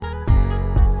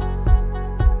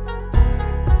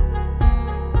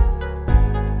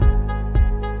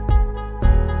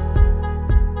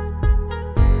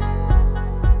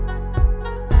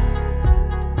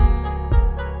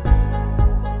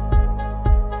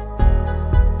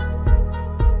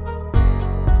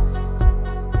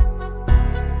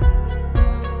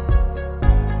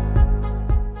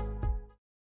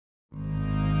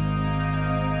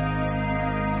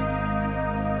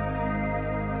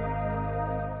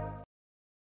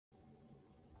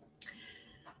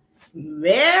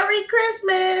Merry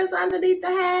Christmas underneath the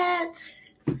hat.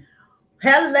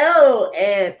 Hello,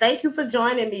 and thank you for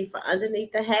joining me for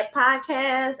Underneath the Hat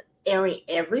podcast, airing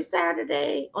every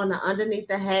Saturday on the Underneath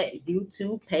the Hat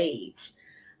YouTube page.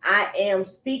 I am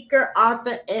speaker,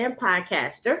 author, and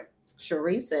podcaster,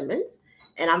 Cherie Simmons,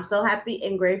 and I'm so happy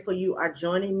and grateful you are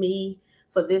joining me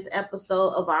for this episode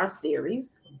of our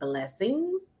series,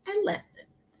 Blessings and Lessons.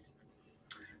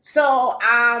 So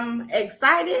I'm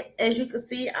excited. As you can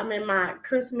see, I'm in my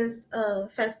Christmas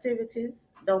festivities.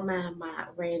 Don't mind my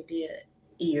reindeer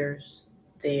ears.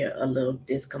 They're a little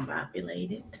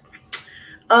discombobulated.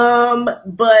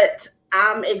 But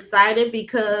I'm excited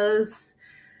because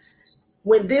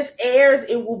when this airs,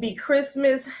 it will be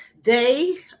Christmas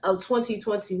Day of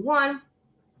 2021.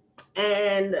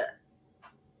 And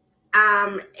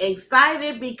I'm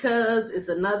excited because it's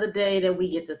another day that we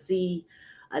get to see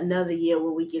another year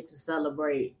where we get to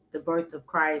celebrate the birth of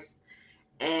Christ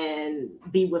and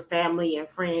be with family and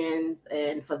friends.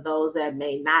 And for those that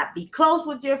may not be close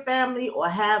with your family or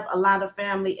have a lot of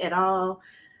family at all,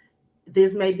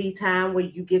 this may be time where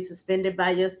you get to spend it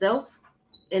by yourself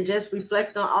and just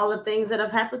reflect on all the things that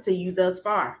have happened to you thus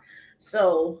far.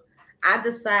 So I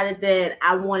decided that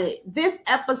I wanted this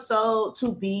episode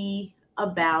to be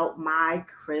about my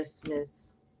Christmas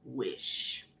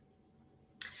wish.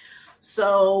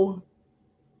 So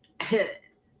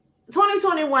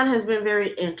 2021 has been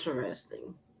very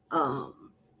interesting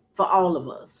for all of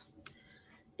us.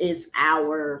 It's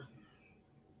our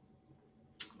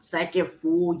second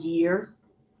full year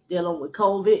dealing with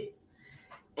COVID,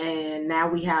 and now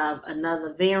we have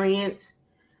another variant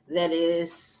that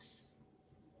is,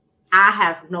 I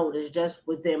have noticed just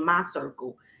within my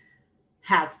circle,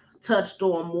 have touched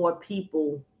on more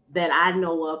people that I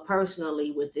know of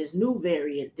personally with this new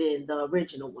variant than the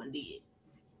original one did.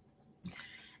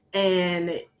 And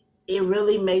it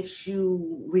really makes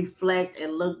you reflect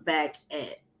and look back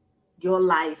at your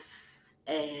life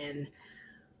and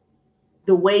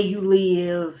the way you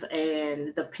live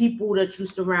and the people that you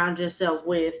surround yourself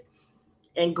with.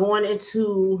 And going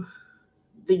into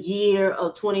the year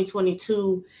of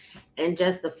 2022 in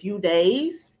just a few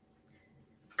days,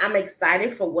 I'm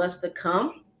excited for what's to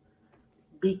come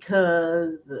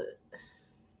because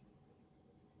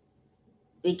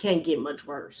it can't get much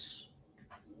worse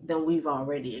than we've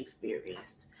already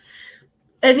experienced.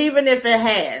 And even if it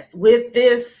has, with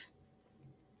this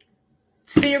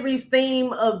series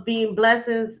theme of being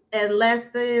blessings and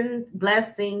lessons,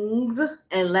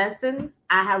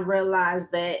 I have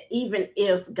realized that even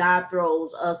if God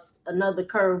throws us another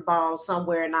curveball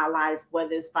somewhere in our life,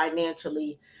 whether it's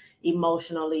financially,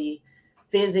 emotionally,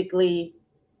 physically,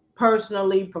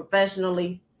 personally,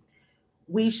 professionally,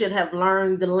 we should have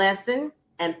learned the lesson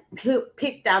and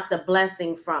picked out the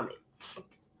blessing from it.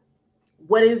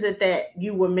 What is it that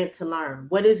you were meant to learn?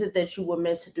 What is it that you were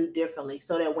meant to do differently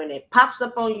so that when it pops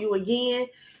up on you again,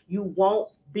 you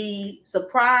won't be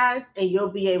surprised and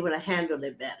you'll be able to handle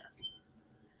it better?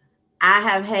 I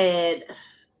have had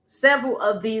several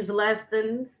of these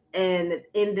lessons and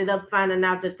ended up finding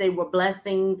out that they were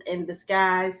blessings in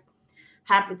disguise.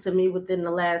 Happened to me within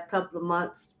the last couple of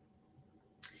months.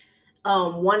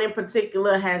 One in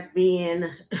particular has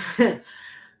been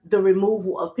the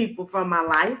removal of people from my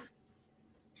life.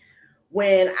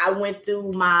 When I went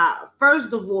through my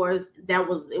first divorce,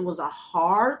 it was a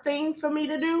hard thing for me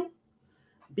to do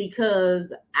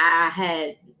because I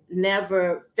had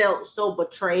never felt so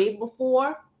betrayed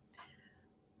before.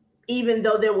 Even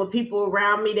though there were people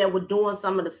around me that were doing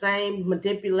some of the same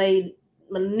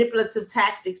manipulative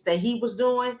tactics that he was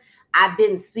doing, I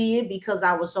didn't see it because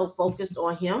I was so focused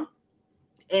on him.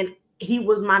 And he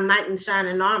was my knight in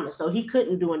shining armor, so he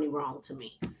couldn't do any wrong to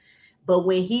me. But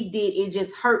when he did, it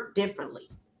just hurt differently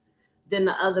than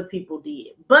the other people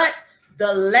did. But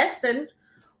the lesson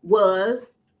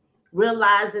was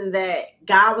realizing that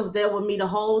God was there with me the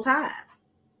whole time.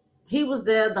 He was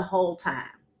there the whole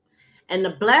time. And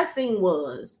the blessing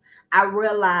was I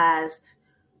realized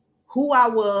who I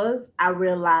was. I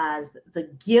realized the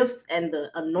gifts and the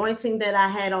anointing that I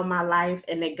had on my life,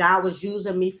 and that God was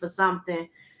using me for something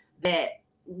that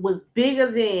was bigger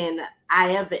than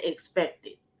I ever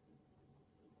expected.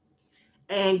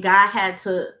 And God had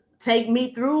to take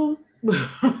me through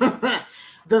the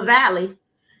valley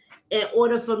in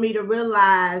order for me to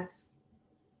realize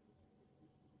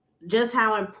just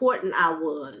how important I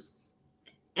was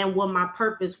and what my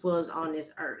purpose was on this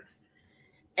earth.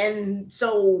 And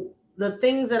so the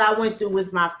things that I went through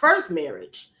with my first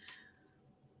marriage,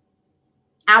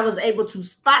 I was able to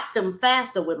spot them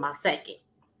faster with my second.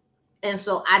 And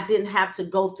so I didn't have to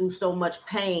go through so much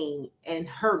pain and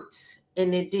hurt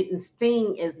and it didn't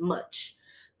sting as much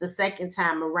the second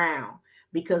time around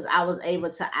because I was able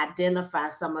to identify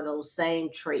some of those same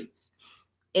traits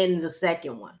in the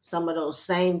second one. Some of those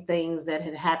same things that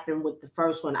had happened with the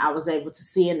first one, I was able to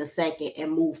see in the second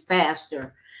and move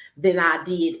faster than I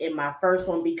did in my first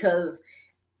one because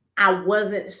I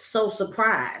wasn't so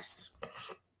surprised.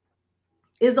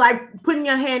 It's like putting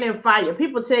your hand in fire.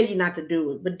 People tell you not to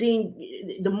do it, but then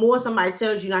the more somebody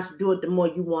tells you not to do it, the more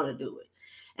you want to do it.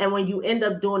 And when you end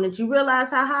up doing it, you realize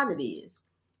how hot it is.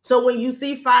 So when you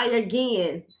see fire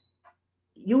again,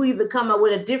 you either come up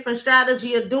with a different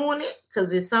strategy of doing it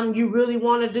because it's something you really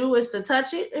want to do is to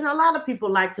touch it. And a lot of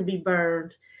people like to be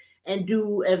burned and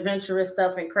do adventurous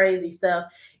stuff and crazy stuff,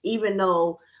 even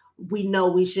though we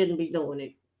know we shouldn't be doing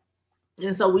it.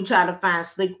 And so we try to find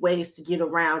slick ways to get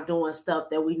around doing stuff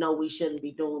that we know we shouldn't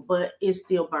be doing, but it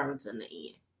still burns in the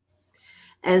end.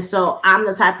 And so I'm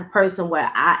the type of person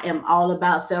where I am all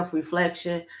about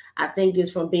self-reflection. I think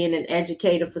it's from being an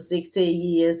educator for 16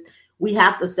 years. We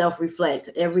have to self-reflect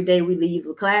every day we leave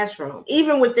the classroom,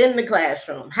 even within the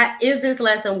classroom. How, is this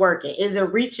lesson working? Is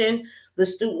it reaching the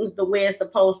students the way it's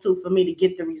supposed to for me to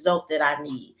get the result that I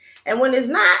need? And when it's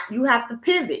not, you have to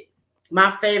pivot.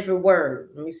 My favorite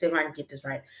word, let me see if I can get this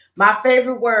right. My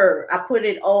favorite word, I put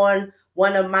it on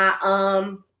one of my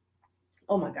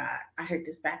oh my God, I heard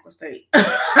this backwards thing.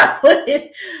 I put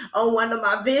it on one of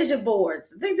my vision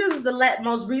boards. I think this is the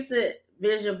most recent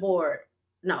vision board.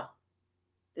 No,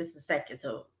 this is the second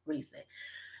to recent.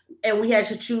 And we had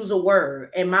to choose a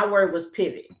word. And my word was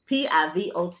pivot.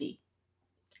 Pivot.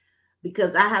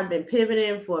 Because I have been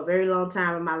pivoting for a very long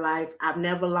time in my life. I've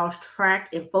never lost track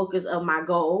and focus of my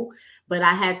goal, but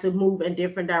I had to move in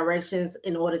different directions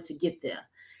in order to get there.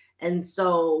 And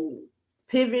so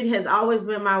pivot has always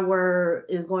been my word,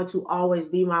 is going to always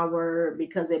be my word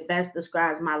because it best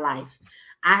describes my life.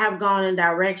 I have gone in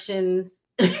directions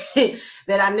that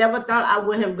I never thought I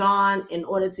would have gone in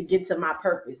order to get to my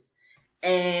purpose.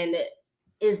 And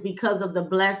it's because of the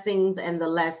blessings and the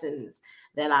lessons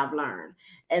that I've learned.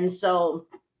 And so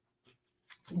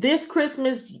this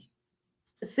Christmas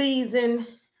season,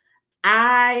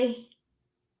 I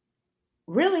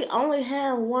really only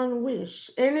have one wish.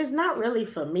 And it's not really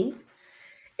for me.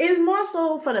 It's more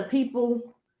so for the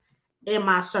people in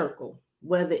my circle,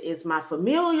 whether it's my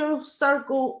familiar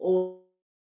circle or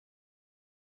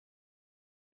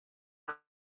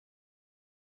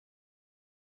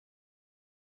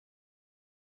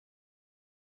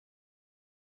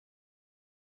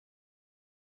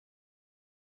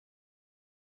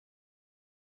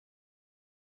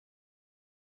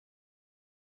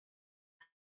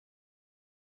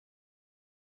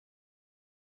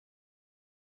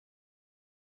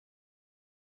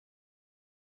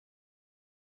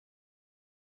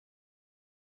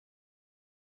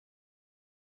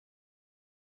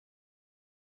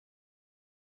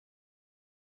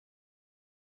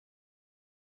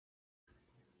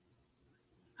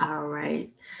all right.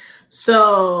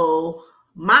 So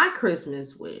my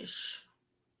Christmas wish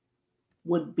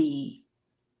would be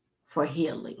for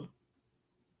healing.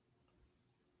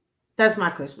 That's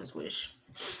my Christmas wish.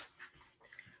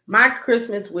 My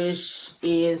Christmas wish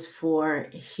is for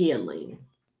healing.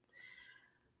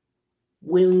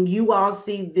 When you all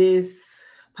see this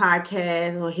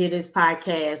podcast or hear this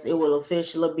podcast, it will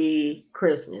officially be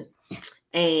Christmas.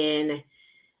 And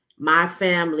my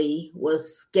family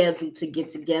was scheduled to get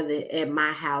together at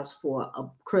my house for a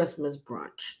Christmas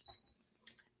brunch.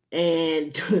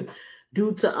 And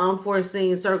due to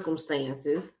unforeseen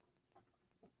circumstances,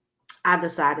 I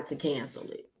decided to cancel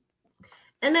it.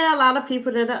 And there are a lot of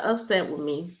people that are upset with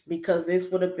me because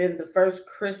this would have been the first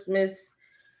Christmas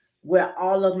where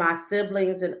all of my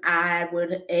siblings and I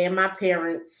would and my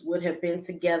parents would have been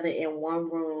together in one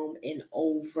room in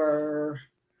over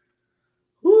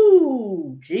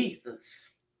Jesus.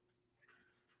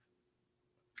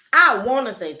 I want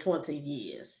to say 20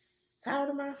 years. How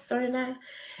old am I? 39?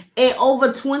 In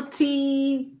over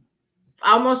 20,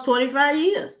 almost 25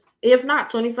 years. If not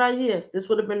 25 years. This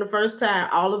would have been the first time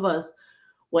all of us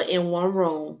were in one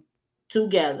room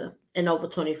together in over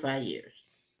 25 years.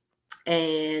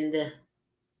 And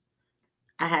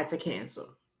I had to cancel.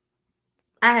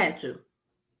 I had to.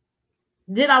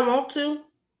 Did I want to?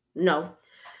 No.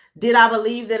 Did I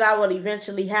believe that I would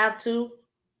eventually have to?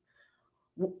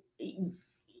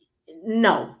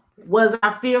 No. Was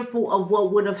I fearful of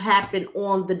what would have happened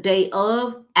on the day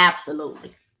of?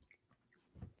 Absolutely.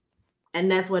 And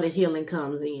that's where the healing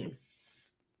comes in.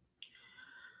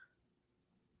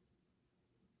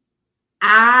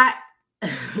 I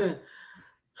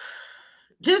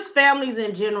just families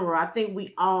in general, I think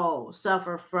we all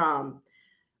suffer from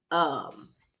um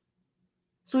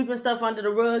sweeping stuff under the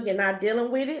rug and not dealing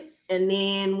with it. And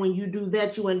then when you do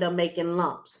that, you end up making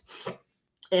lumps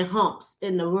and humps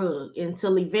in the rug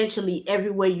until eventually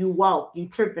everywhere you walk, you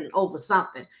tripping over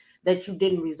something that you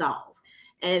didn't resolve.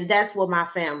 And that's what my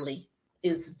family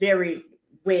is very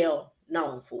well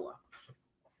known for.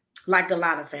 Like a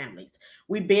lot of families,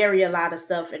 we bury a lot of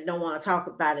stuff and don't want to talk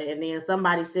about it. And then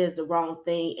somebody says the wrong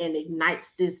thing and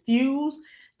ignites this fuse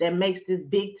that makes this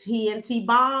big TNT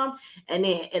bomb. And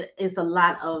then it's a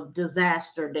lot of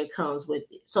disaster that comes with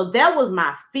it. So that was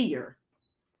my fear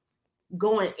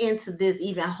going into this,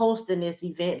 even hosting this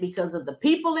event, because of the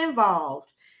people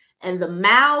involved and the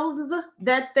mouths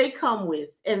that they come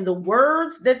with and the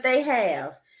words that they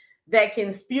have that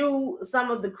can spew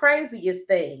some of the craziest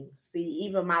things. See,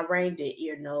 even my reindeer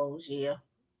ear knows, yeah,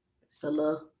 it's a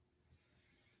little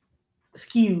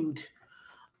skewed.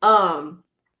 I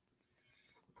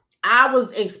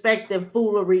was expecting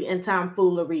foolery and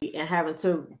tomfoolery and having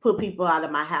to put people out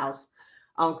of my house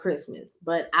on Christmas,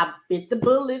 but I bit the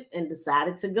bullet and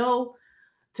decided to go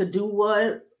to do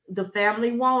what the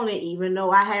family wanted, even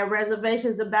though I had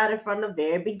reservations about it from the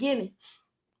very beginning.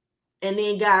 And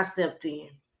then God stepped in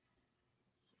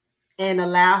and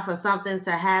allowed for something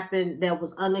to happen that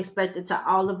was unexpected to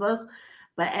all of us.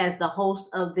 But as the host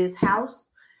of this house,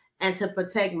 and to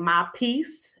protect my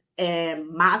peace and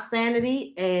my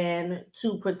sanity, and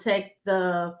to protect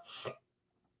the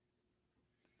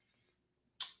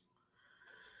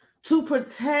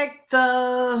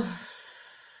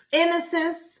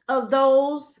innocence of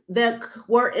those that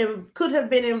could have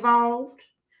been involved,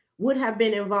 would have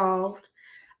been involved,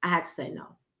 I had to say no.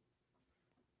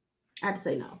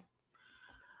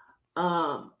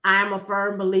 I am a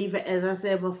firm believer, as I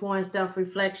said before, in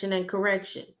self-reflection and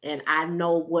correction. And I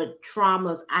know what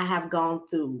traumas I have gone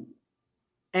through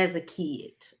as a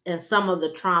kid and some of the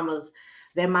traumas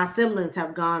that my siblings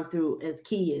have gone through as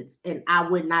kids. And I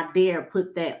would not dare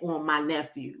put that on my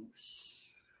nephews.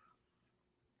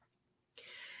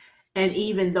 And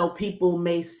even though people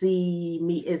may see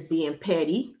me as being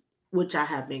petty, which I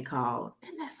have been called,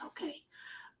 and that's okay.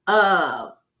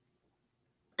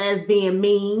 As being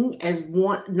mean, as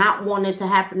not wanting to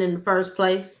happen in the first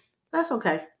place, that's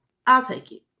okay. I'll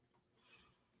take it.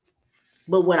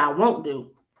 But what I won't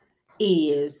do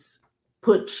is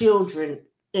put children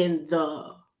in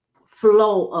the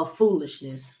flow of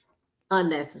foolishness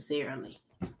unnecessarily.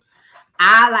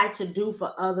 I like to do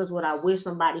for others what I wish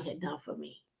somebody had done for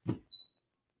me.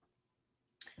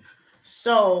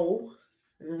 So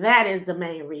that is the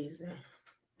main reason.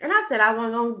 And I said I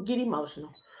wasn't going to get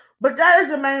emotional. But that is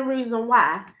the main reason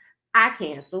why I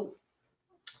canceled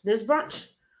this brunch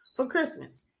for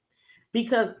Christmas.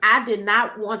 Because I did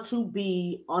not want to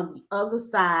be on the other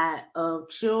side of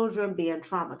children being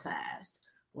traumatized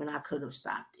when I could have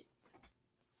stopped it.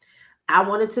 I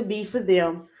wanted to be for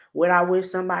them what I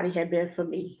wish somebody had been for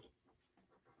me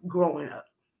growing up.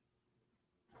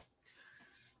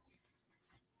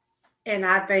 And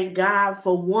I thank God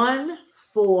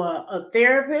for a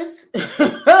therapist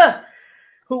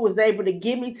who was able to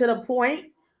get me to the point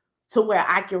to where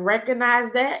I can recognize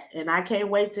that. And I can't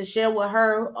wait to share with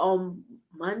her on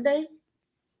Monday,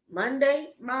 my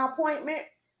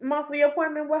monthly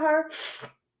appointment with her.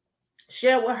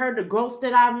 Share with her the growth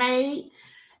that I made.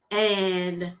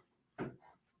 And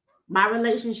my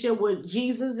relationship with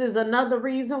Jesus is another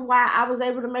reason why I was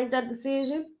able to make that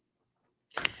decision.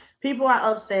 People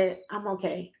are upset. I'm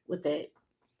okay with that.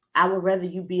 I would rather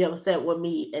you be upset with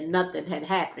me and nothing had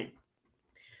happened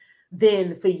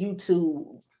than for you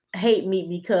to hate me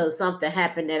because something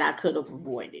happened that I could have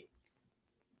avoided.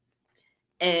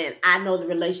 And I know the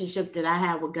relationship that I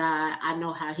have with God. I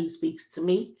know how he speaks to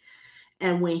me.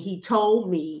 And when he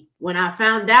told me, when I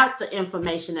found out the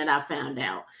information that I found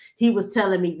out, he was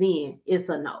telling me then it's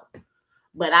a no.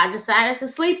 But I decided to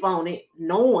sleep on it,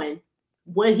 knowing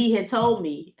what he had told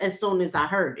me as soon as I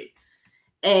heard it.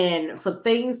 And for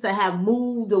things to have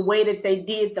moved the way that they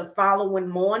did the following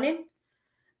morning,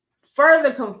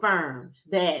 further confirmed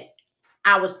that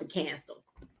I was to cancel.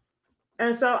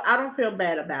 And so I don't feel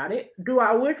bad about it. Do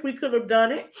I wish we could have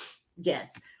done it?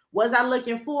 Yes. Was I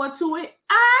looking forward to it?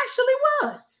 I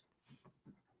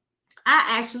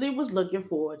actually was looking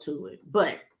forward to it.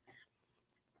 But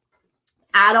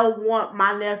I don't want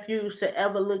my nephews to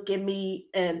ever look at me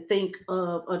and think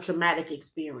of a traumatic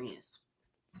experience.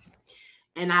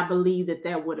 And I believe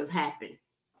that would have happened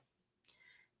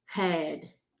had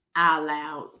I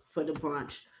allowed for the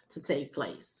brunch to take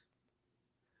place.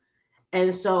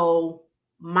 And so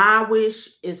my wish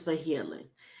is for healing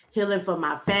for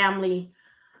my family,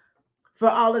 for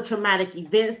all the traumatic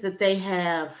events that they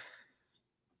have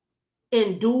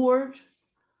endured,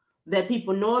 that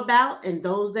people know about, and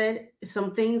those that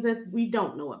some things that we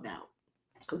don't know about.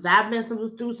 Because I've been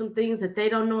through some things that they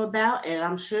don't know about, and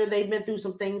I'm sure they've been through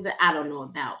some things that I don't know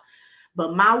about.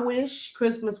 But my wish,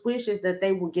 Christmas wish, is that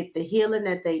they will get the healing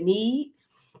that they need,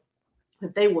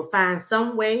 that they will find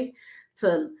some way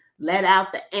to let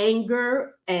out the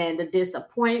anger and the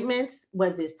disappointments,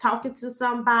 whether it's talking to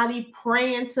somebody,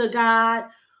 praying to God,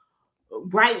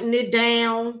 writing it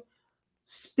down,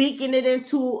 speaking it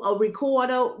into a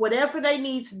recorder, whatever they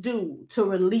need to do to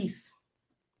release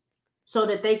so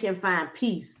that they can find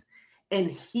peace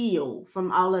and heal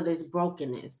from all of this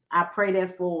brokenness. I pray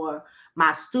that for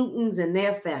my students and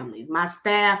their families, my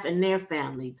staff and their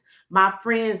families, my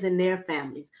friends and their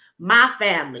families, my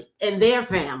family and their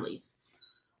families.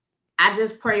 I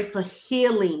just pray for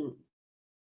healing.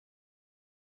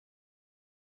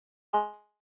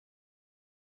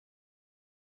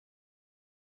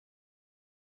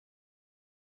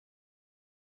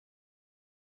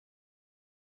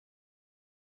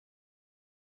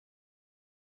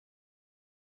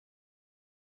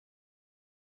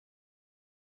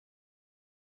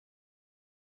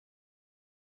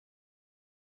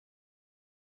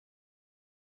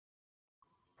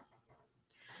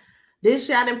 This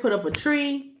year I didn't put up a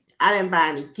tree. I didn't buy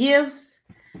any gifts.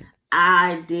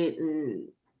 I didn't.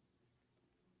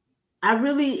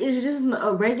 It's just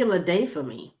a regular day for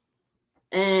me.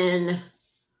 And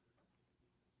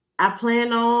I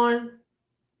plan on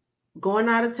going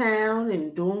out of town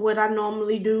and doing what I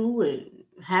normally do and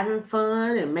having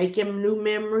fun and making new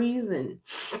memories and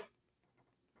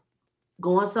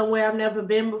going somewhere I've never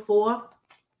been before.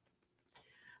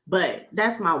 But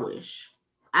that's my wish.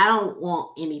 I don't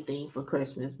want anything for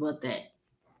Christmas but that,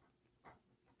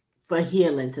 for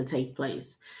healing to take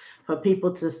place, for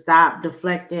people to stop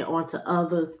deflecting onto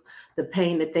others the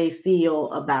pain that they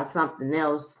feel about something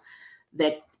else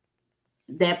that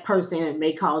that person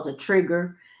may cause a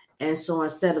trigger. And so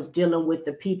instead of dealing with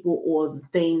the people or the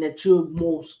thing that you're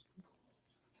most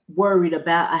worried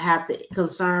about, I have the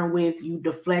concern with, you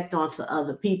deflect onto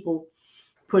other people,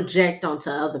 project onto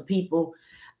other people.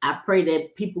 I pray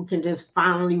that people can just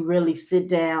finally really sit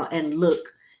down and look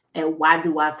at, why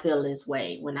do I feel this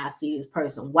way when I see this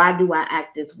person? Why do I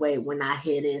act this way when I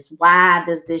hear this? Why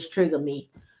does this trigger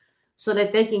me? So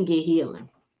that they can get healing.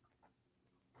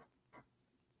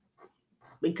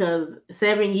 Because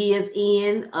 7 years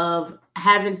in of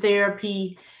having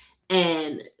therapy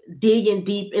and digging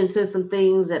deep into some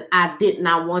things that I did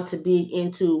not want to dig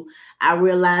into, I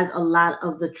realized a lot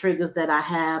of the triggers that I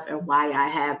have and why I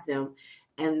have them.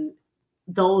 And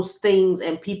those things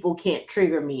and people can't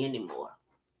trigger me anymore.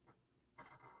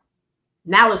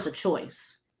 Now it's a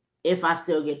choice if I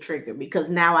still get triggered, because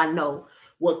now I know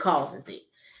what causes it.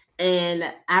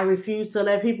 And I refuse to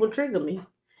let people trigger me.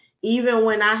 Even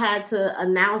when I had to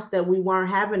announce that we weren't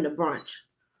having the brunch,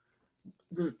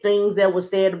 the things that were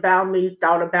said about me,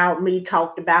 thought about me,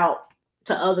 talked about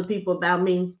to other people about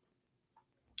me,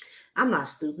 I'm not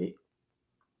stupid.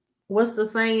 What's the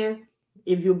saying?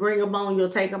 If you bring a bone, you'll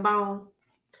take a bone.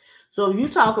 So if you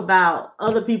talk about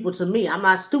other people to me, I'm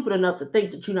not stupid enough to think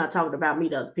that you're not talking about me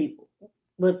to other people.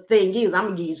 But the thing is, I'm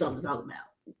gonna give you something to talk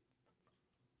about.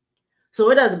 So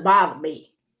it doesn't bother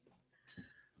me.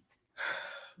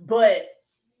 But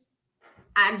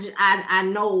I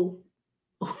know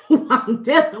who I'm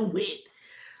dealing with.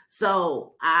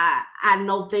 So I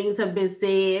know things have been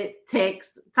said,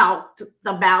 text, talked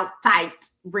about, typed,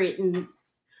 written,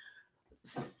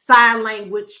 sign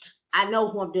language. I know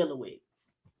who I'm dealing with.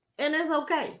 And it's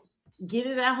okay. Get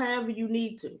it out however you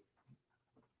need to.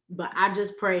 But I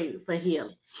just pray for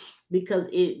healing, because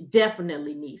it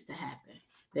definitely needs to happen.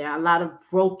 There are a lot of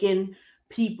broken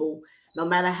people, no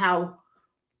matter how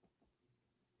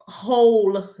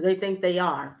whole they think they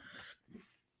are.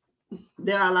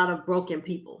 There are a lot of broken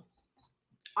people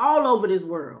all over this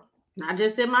world, not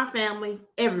just in my family,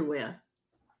 everywhere.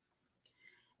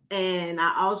 And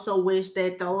I also wish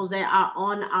that those that are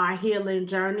on our healing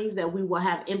journeys, that we will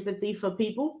have empathy for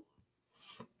people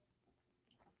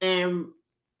and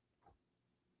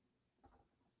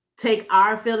take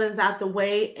our feelings out the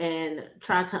way and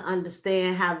try to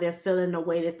understand how they're feeling the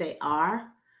way that they are.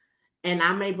 And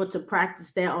I'm able to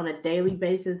practice that on a daily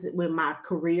basis with my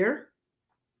career.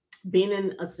 Being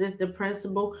an assistant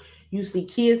principal, you see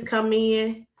kids come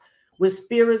in with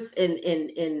spirits and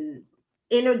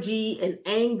energy and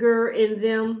anger in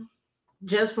them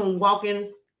just from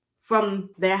walking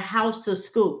from their house to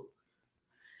school.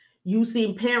 You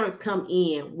see parents come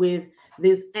in with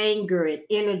this anger and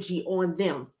energy on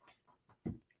them,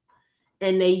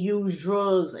 and they use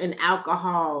drugs and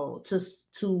alcohol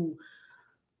to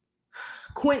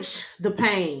quench the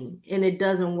pain and it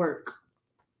doesn't work.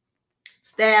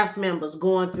 Staff members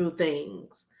going through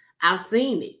things. I've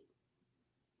seen it.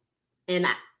 And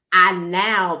I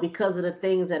now, because of the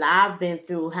things that I've been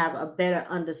through, have a better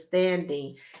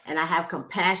understanding and I have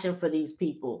compassion for these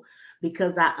people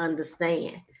because I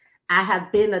understand. I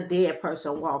have been a dead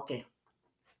person walking.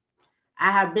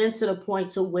 I have been to the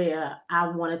point to where I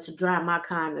wanted to drive my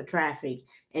car into traffic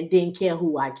and didn't care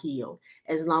who I killed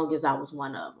as long as I was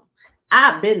one of them.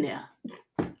 I've been there.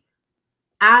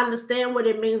 I understand what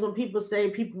it means when people say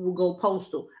people will go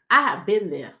postal. I have been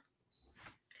there.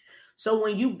 So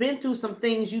when you've been through some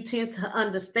things, you tend to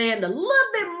understand a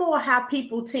little bit more how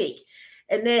people tick.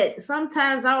 And that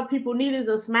sometimes all people need is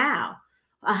a smile.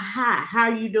 A hi, how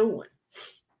are you doing?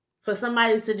 For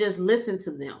somebody to just listen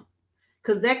to them.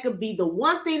 Because that could be the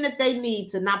one thing that they need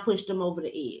to not push them over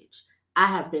the edge. I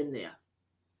have been there.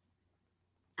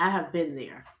 I have been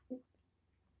there.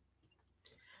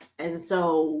 And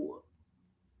so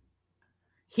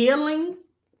healing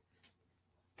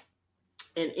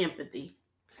and empathy.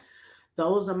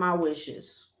 Those are my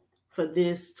wishes for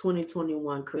this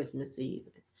 2021 Christmas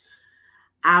season.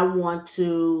 I want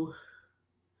to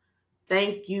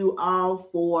thank you all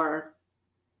for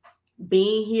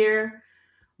being here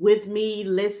with me,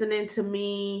 listening to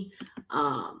me,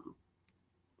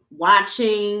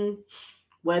 watching,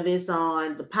 whether it's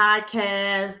on the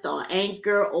podcast, on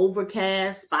Anchor,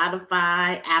 Overcast,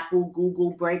 Spotify, Apple,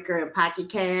 Google, Breaker, and Pocket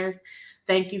Cast.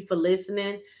 Thank you for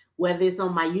listening. Whether it's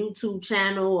on my YouTube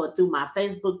channel or through my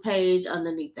Facebook page,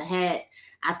 Underneath the Hat,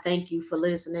 I thank you for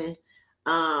listening.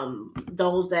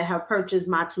 Those that have purchased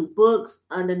my 2 books,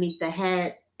 Underneath the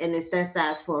Hat, and It's That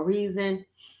Size for a Reason.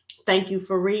 Thank you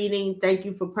for reading. Thank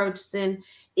you for purchasing.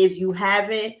 If you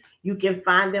haven't, you can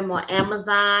find them on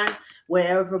Amazon,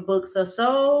 wherever books are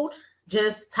sold.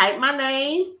 Just type my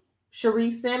name,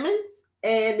 Cherie Simmons,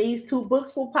 and these 2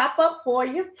 books will pop up for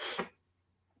you.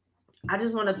 I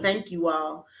just want to thank you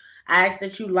all. I ask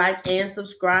that you like and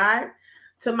subscribe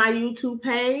to my YouTube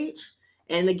page.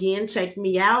 And again, check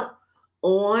me out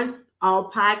on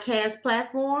all podcast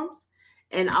platforms.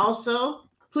 And also,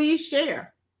 please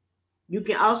share. You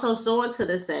can also sow into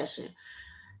the session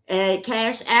at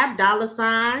Cash App,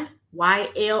 $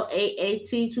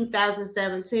 YLAAT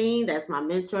 2017. That's my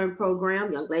mentoring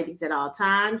program, Young Ladies at All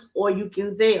Times. Or you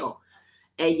can Zelle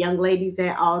at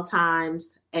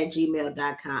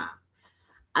youngladiesatalltimes@gmail.com.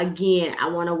 Again, I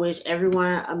want to wish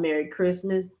everyone a Merry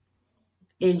Christmas.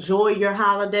 Enjoy your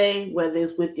holiday, whether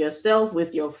it's with yourself,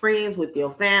 with your friends, with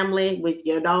your family, with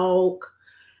your dog.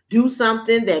 Do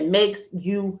something that makes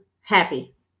you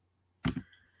happy.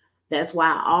 That's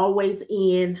why I always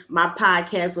end my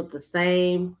podcast with the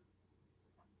same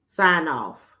sign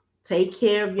off. Take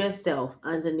care of yourself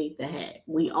underneath the hat.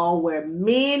 We all wear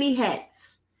many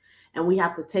hats and we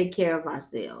have to take care of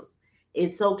ourselves.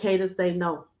 It's okay to say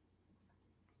no.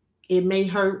 It may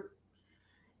hurt.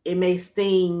 It may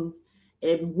sting.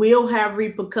 It will have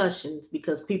repercussions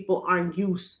because people aren't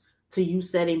used to you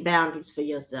setting boundaries for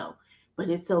yourself. But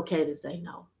it's okay to say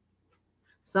no.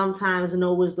 Sometimes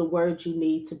no is the word you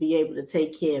need to be able to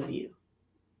take care of you.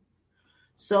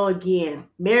 So again,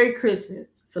 Merry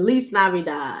Christmas, Feliz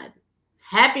Navidad,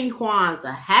 Happy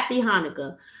Kwanzaa, Happy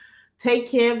Hanukkah. Take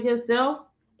care of yourself.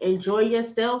 Enjoy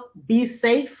yourself. Be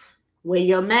safe. Wear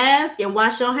your mask and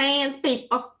wash your hands,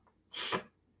 people.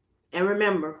 And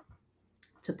remember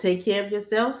to take care of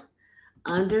yourself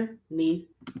underneath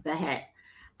the hat.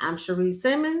 I'm Cherie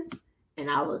Simmons,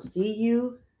 and I will see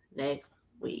you next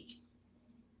week.